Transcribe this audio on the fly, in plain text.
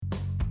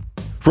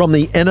From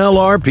the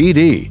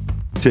NLRPD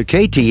to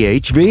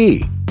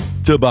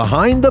KTHV to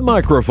behind the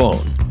microphone,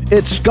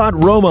 it's Scott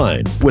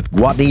Romine with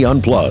Gwatney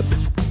Unplugged.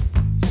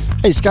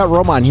 Hey, Scott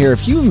Romine here.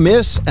 If you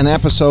miss an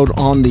episode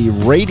on the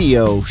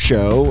radio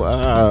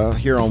show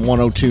here on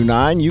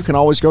 102.9, you can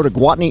always go to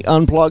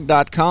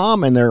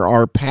GwatneyUnplugged.com, and there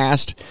are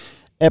past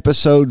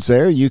episodes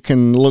there. You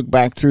can look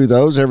back through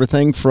those,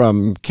 everything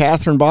from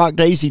Catherine Bach,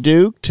 Daisy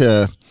Duke,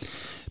 to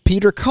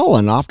Peter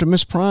Cullen,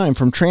 Optimus Prime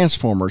from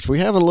Transformers. We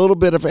have a little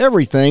bit of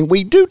everything.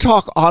 We do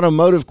talk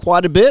automotive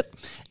quite a bit,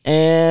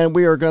 and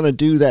we are going to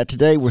do that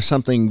today with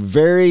something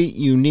very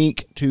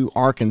unique to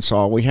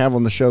Arkansas. We have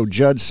on the show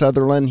Judd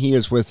Sutherland. He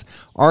is with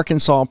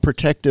Arkansas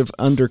Protective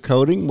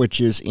Undercoating, which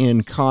is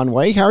in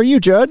Conway. How are you,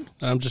 Judd?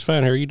 I'm just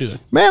fine. How are you doing?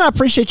 Man, I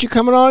appreciate you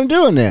coming on and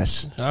doing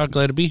this. I'm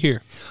glad to be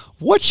here.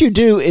 What you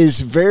do is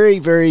very,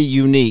 very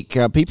unique.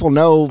 People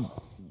know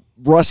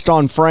rust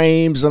on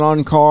frames and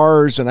on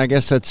cars, and I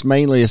guess that's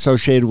mainly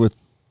associated with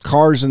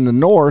cars in the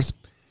north.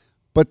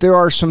 But there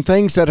are some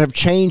things that have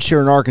changed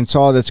here in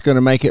Arkansas that's going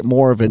to make it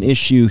more of an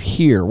issue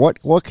here.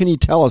 What can you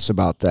tell us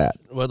about that?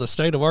 Well, the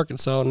state of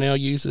Arkansas now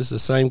uses the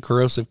same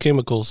corrosive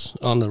chemicals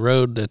on the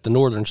road that the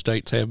northern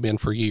states have been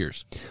for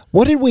years.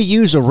 What did we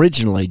use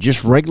originally?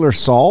 Just regular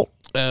salt?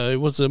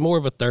 It was more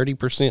of a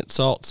 30%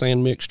 salt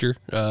sand mixture,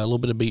 a little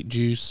bit of beet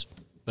juice.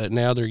 But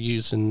now they're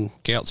using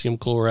calcium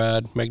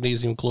chloride,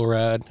 magnesium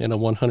chloride, and a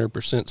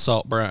 100%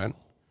 salt brine,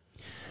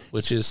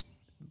 which is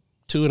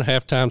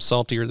 2.5 times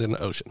saltier than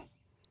the ocean.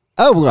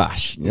 Oh,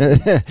 gosh.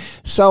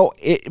 So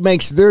it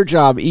makes their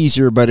job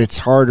easier, but it's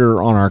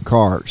harder on our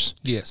cars.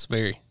 Yes,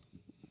 very.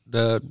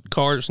 The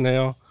cars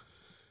now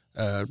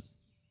are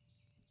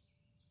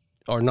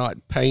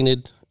not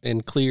painted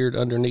and cleared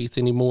underneath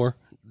anymore.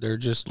 They're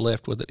just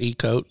left with an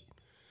E-coat,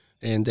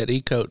 and that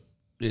E-coat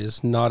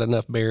is not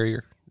enough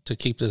barrier to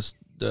keep the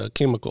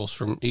chemicals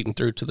from eating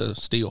through to the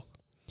steel.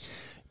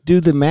 Do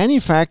the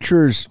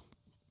manufacturers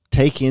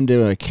take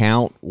into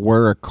account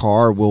where a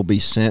car will be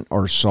sent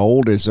or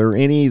sold? Is there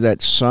any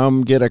that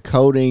some get a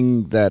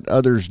coating that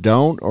others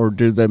don't, or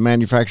do the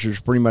manufacturers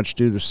pretty much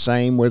do the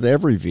same with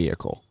every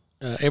vehicle?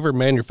 Every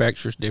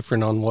manufacturer is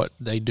different on what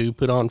they do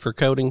put on for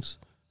coatings,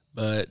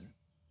 but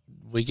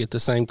we get the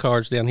same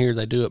cars down here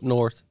they do up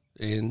north,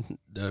 and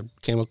the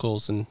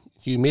chemicals and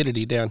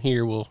humidity down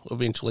here will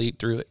eventually eat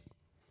through it.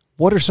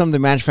 What are some of the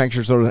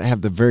manufacturers that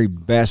have the very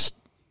best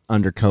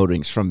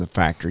undercoatings from the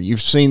factory? You've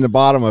seen the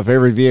bottom of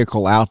every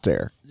vehicle out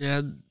there.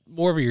 Yeah,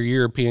 more of your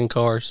European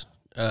cars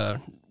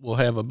will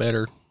have a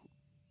better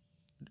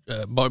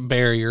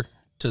barrier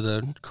to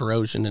the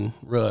corrosion and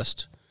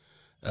rust.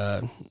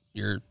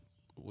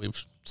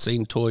 We've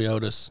seen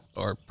Toyotas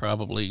are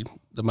probably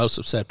the most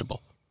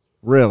susceptible.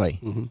 Really?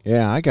 Mm-hmm.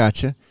 Yeah, I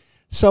got you.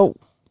 So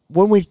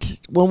when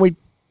we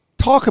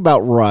talk about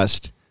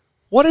rust,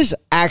 what is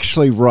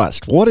actually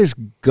rust? What is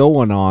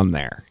going on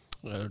there?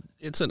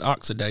 It's an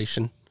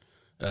oxidation.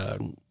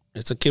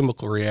 It's a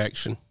chemical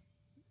reaction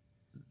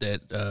that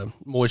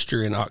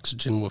moisture and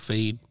oxygen will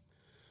feed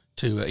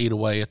to eat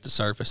away at the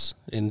surface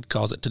and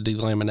cause it to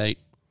delaminate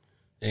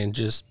and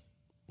just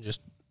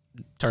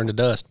turn to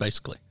dust,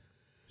 basically.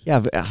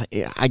 Yeah,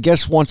 I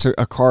guess once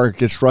a car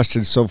gets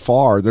rusted so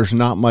far, there's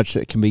not much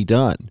that can be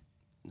done.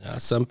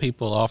 Some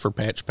people offer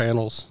patch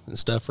panels and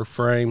stuff for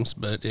frames,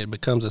 but it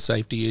becomes a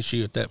safety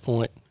issue at that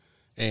point.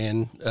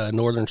 And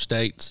northern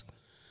states,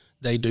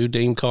 they do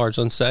deem cars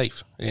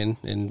unsafe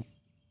and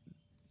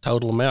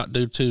total them out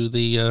due to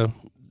the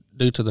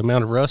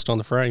amount of rust on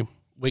the frame,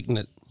 weakening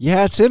it.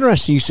 Yeah, it's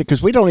interesting you said,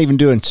 because we don't even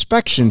do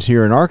inspections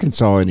here in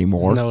Arkansas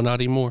anymore. No, not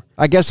anymore.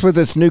 I guess with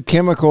this new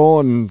chemical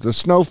and the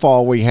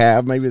snowfall we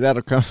have, maybe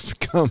that'll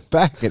come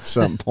back at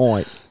some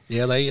point.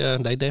 Yeah,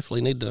 they definitely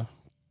need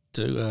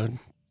to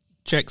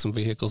check some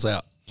vehicles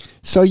out.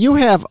 So you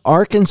have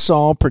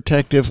Arkansas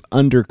Protective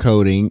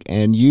Undercoating,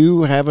 and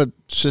you have a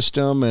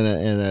system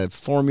and a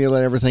formula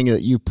and everything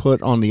that you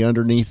put on the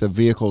underneath of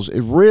vehicles.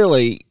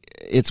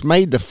 It's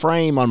made the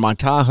frame on my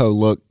Tahoe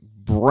look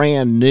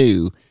brand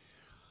new.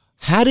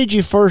 How did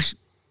you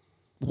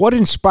what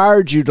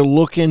inspired you to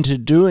look into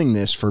doing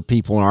this for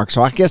people in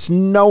Arkansas? I guess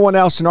no one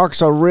else in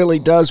Arkansas really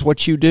does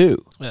what you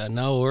do.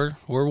 No,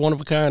 we're one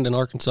of a kind in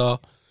Arkansas.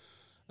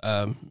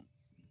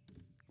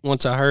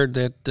 Once I heard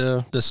that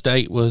the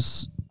state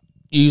was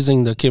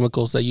using the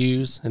chemicals they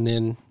use,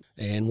 and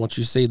once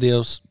you see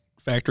those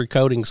factory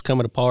coatings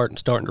coming apart and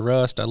starting to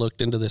rust, I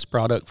looked into this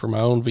product for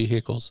my own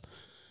vehicles.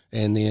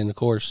 And then, of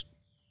course,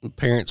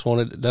 parents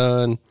wanted it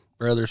done,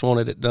 brothers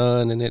wanted it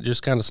done, and it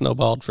just kind of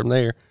snowballed from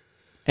there.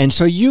 And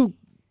so you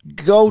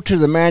go to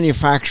the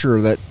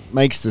manufacturer that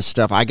makes this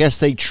stuff. I guess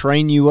they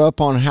train you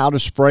up on how to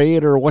spray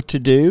it or what to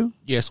do?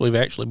 Yes, we've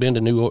actually been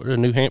to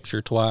New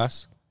Hampshire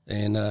twice,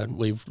 and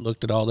we've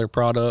looked at all their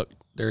product,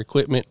 their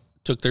equipment,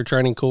 took their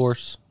training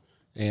course,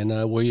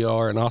 and we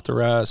are an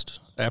authorized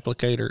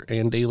applicator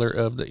and dealer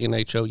of the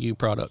NHOU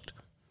product.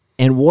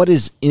 And what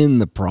is in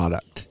the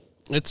product?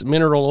 It's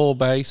mineral oil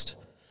based.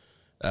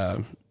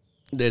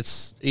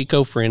 It's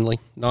eco-friendly,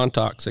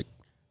 non-toxic,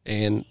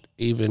 and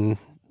even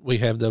we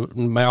have the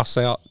mouse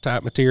out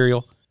type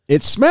material.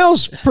 It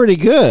smells pretty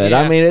good.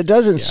 Yeah. I mean, it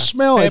doesn't Yeah.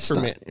 smell.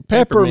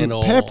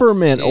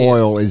 Peppermint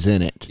oil is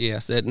in it.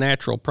 Yes, that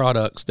natural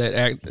products that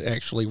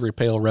actually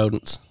repel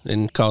rodents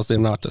and cause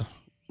them not to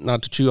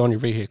chew on your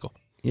vehicle.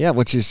 Yeah,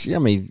 which is, I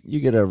mean, you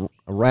get a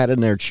rat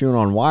in there chewing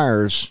on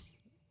wires,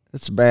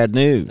 that's bad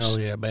news. Oh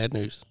yeah, bad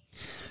news.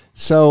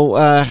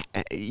 So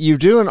you're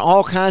doing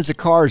all kinds of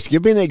cars.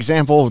 Give me an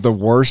example of the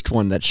worst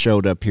one that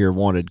showed up here,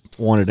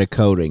 wanted a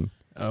coating.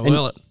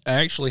 Well, I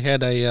actually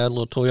had a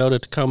little Toyota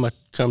Tacoma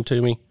come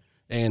to me,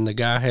 and the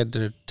guy had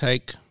to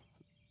take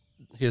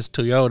his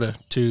Toyota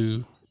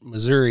to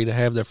Missouri to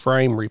have the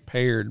frame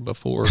repaired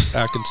before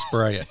I could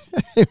spray it.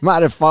 It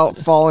might have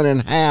fallen in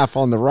half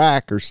on the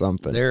rack or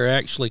something. There are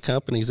actually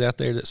companies out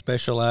there that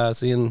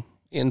specialize in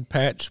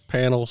patch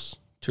panels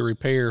to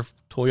repair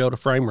Toyota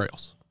frame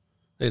rails.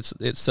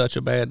 It's such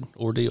a bad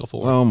ordeal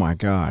for them. Oh my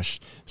gosh.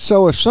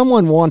 So if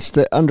someone wants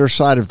the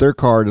underside of their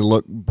car to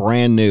look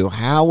brand new,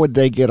 how would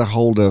they get a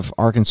hold of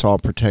Arkansas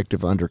Protective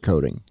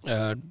Undercoating?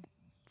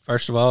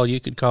 First of all, you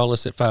could call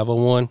us at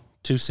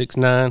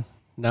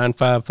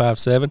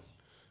 501-269-9557.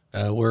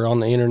 We're on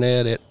the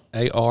internet at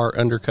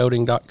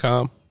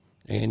arundercoating.com,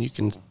 and you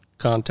can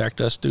contact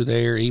us through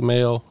there,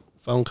 email,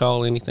 phone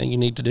call, anything you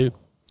need to do.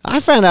 I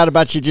found out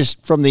about you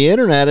just from the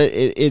internet.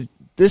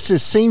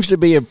 Seems to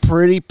be a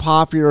pretty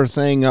popular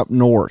thing up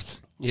north.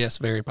 Yes,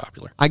 very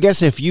popular. I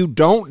guess if you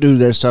don't do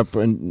this up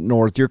in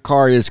north, your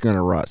car is going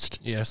to rust.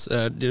 Yes,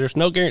 there's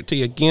no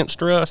guarantee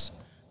against rust,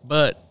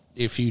 but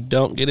if you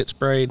don't get it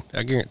sprayed,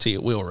 I guarantee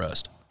it will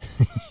rust.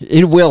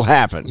 It will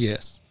happen.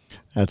 Yes.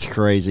 That's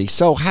crazy.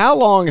 So how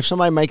long, if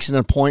somebody makes an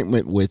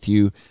appointment with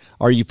you,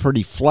 are you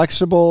pretty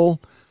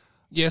flexible?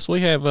 Yes, we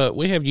have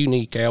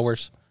unique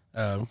hours.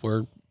 I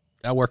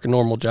work a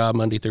normal job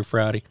Monday through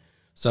Friday.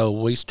 So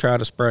we try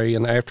to spray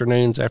in the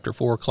afternoons after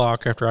 4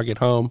 o'clock after I get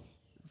home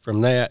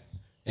from that,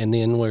 and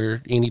then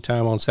we're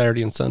anytime on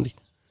Saturday and Sunday.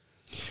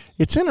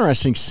 It's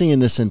interesting seeing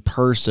this in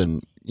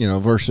person,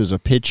 versus a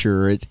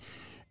picture.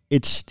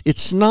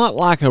 It's not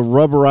like a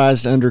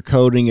rubberized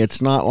undercoating.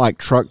 It's not like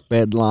truck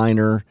bed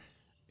liner.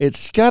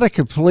 It's got a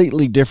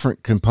completely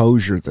different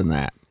composure than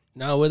that.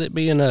 No, with it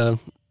being a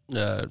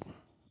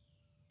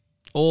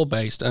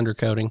oil-based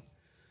undercoating,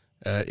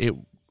 it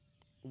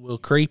will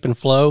creep and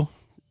flow,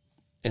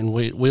 and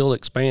we'll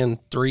expand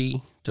 3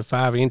 to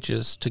 5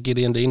 inches to get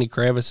into any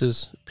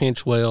crevices,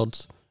 pinch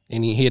welds,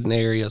 any hidden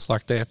areas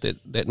like that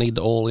need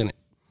the oil in it.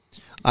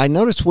 I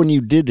noticed when you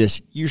did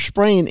this, you're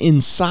spraying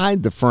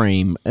inside the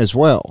frame as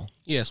well.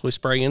 Yes, we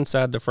spray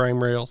inside the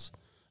frame rails,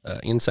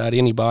 inside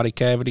any body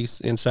cavities,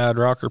 inside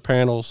rocker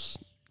panels,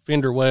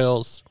 fender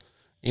wells,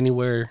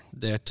 anywhere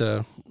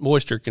that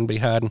moisture can be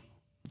hiding.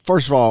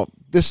 First of all,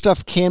 this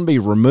stuff can be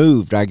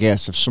removed, I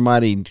guess. If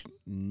somebody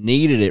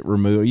needed it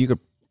removed, you could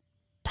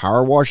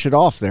power wash it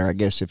off there, I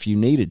guess, if you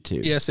needed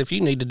to. Yes, if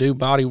you need to do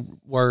body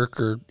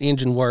work or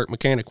engine work,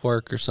 mechanic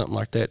work or something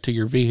like that to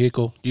your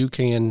vehicle, you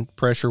can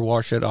pressure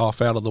wash it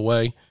off out of the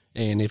way.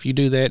 And if you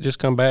do that, just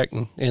come back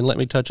and let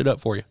me touch it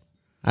up for you.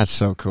 That's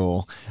so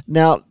cool.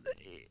 Now,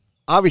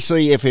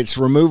 obviously, if it's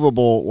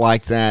removable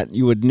like that,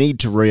 you would need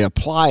to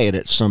reapply it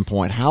at some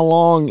point. How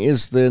long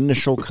is the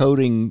initial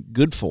coating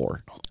good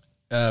for?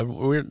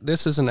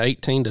 This is an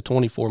 18 to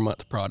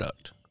 24-month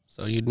product.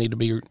 So you'd need to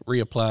be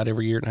reapplied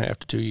every 1.5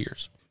 to 2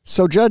 years.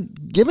 So,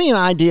 Judd, give me an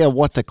idea of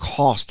what the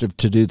cost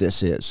to do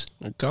this is.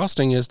 The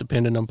costing is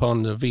dependent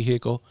upon the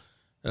vehicle.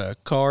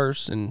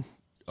 Cars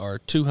are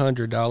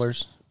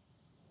 $200.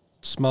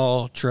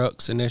 Small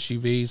trucks and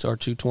SUVs are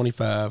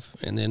 $225,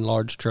 and then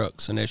large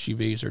trucks and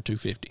SUVs are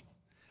 $250.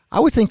 I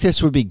would think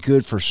this would be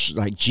good for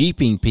like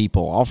Jeeping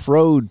people,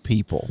 off-road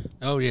people.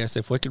 Oh, yes.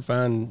 If we could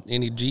find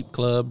any Jeep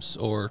clubs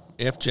or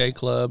FJ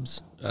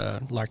clubs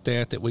like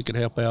that we could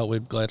help out,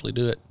 we'd gladly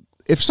do it.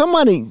 If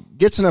somebody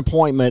gets an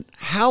appointment,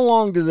 how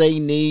long do they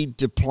need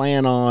to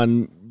plan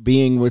on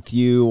being with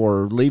you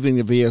or leaving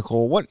the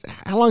vehicle?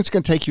 How long is it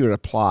going to take you to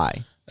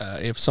apply?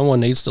 If someone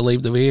needs to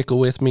leave the vehicle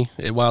with me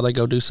while they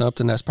go do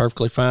something, that's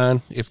perfectly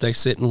fine. If they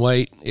sit and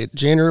wait, it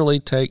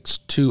generally takes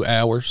 2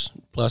 hours,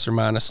 plus or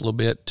minus a little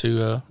bit,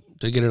 to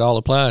get it all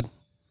applied.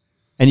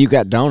 And you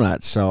got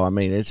donuts, so I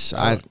mean,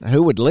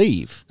 who would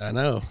leave? I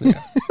know. Yeah.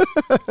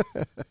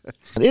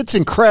 It's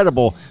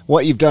incredible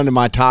what you've done to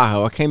my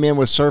Tahoe. I came in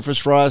with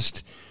surface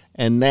rust,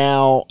 and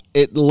now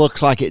it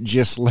looks like it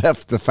just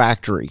left the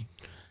factory.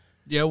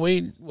 Yeah,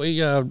 we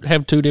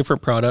have 2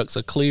 different products,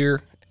 a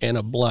clear and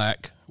a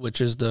black,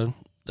 which is the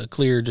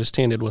clear just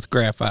tinted with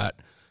graphite.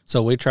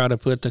 So we try to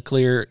put the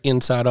clear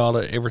inside all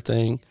of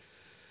everything,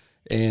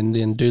 and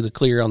then do the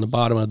clear on the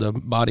bottom of the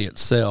body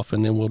itself,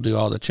 and then we'll do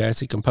all the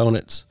chassis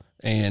components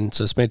and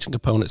suspension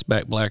components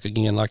back black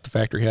again like the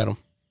factory had them.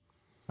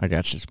 I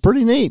got you. It's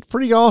pretty neat,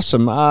 pretty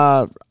awesome.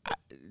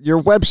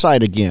 Your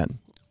website again?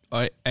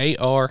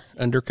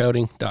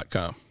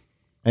 arundercoating.com.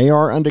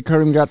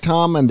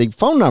 arundercoating.com, and the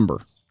phone number?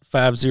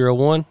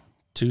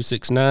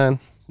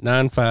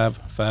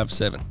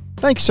 501-269-9557.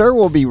 Thanks, sir.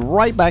 We'll be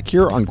right back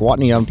here on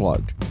Gwatney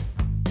Unplugged.